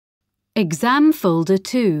Exam Folder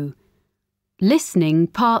 2. Listening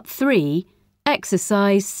Part 3,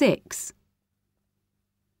 Exercise 6.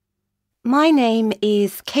 My name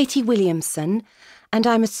is Katy Williamson and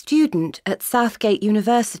I'm a student at Southgate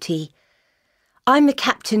University. I'm the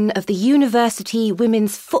captain of the university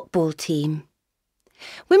women's football team.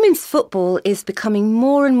 Women's football is becoming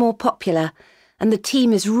more and more popular and the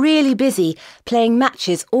team is really busy playing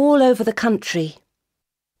matches all over the country.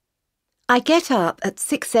 I get up at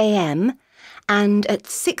 6 a.m. and at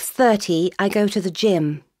 6:30 I go to the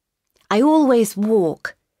gym. I always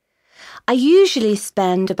walk. I usually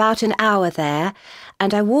spend about an hour there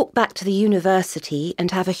and I walk back to the university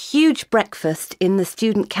and have a huge breakfast in the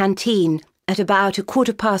student canteen at about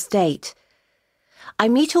 8:15. I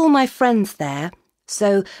meet all my friends there,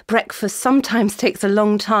 so breakfast sometimes takes a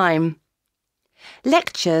long time.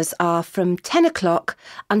 Lectures are from 10 o'clock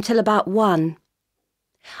until about 1.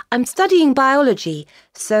 I'm studying biology,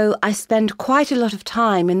 so I spend quite a lot of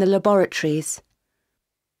time in the laboratories.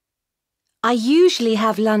 I usually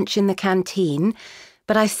have lunch in the canteen,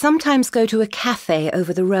 but I sometimes go to a cafe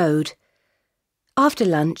over the road. After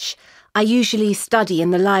lunch, I usually study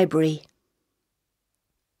in the library.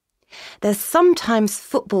 There's sometimes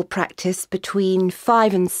football practice between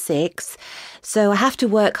 5 and 6, so I have to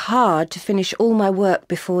work hard to finish all my work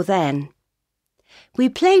before then. We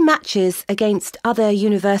play matches against other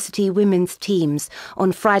university women's teams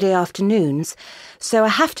on Friday afternoons, so I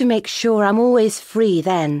have to make sure I'm always free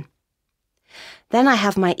then. Then I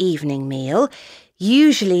have my evening meal,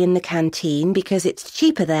 usually in the canteen because it's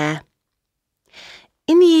cheaper there.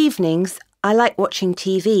 In the evenings, I like watching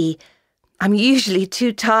TV. I'm usually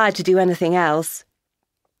too tired to do anything else.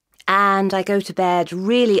 And I go to bed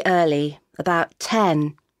really early, about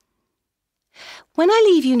 10. When I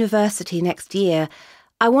leave university next year,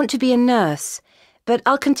 I want to be a nurse, but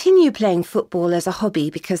I'll continue playing football as a hobby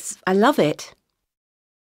because I love it.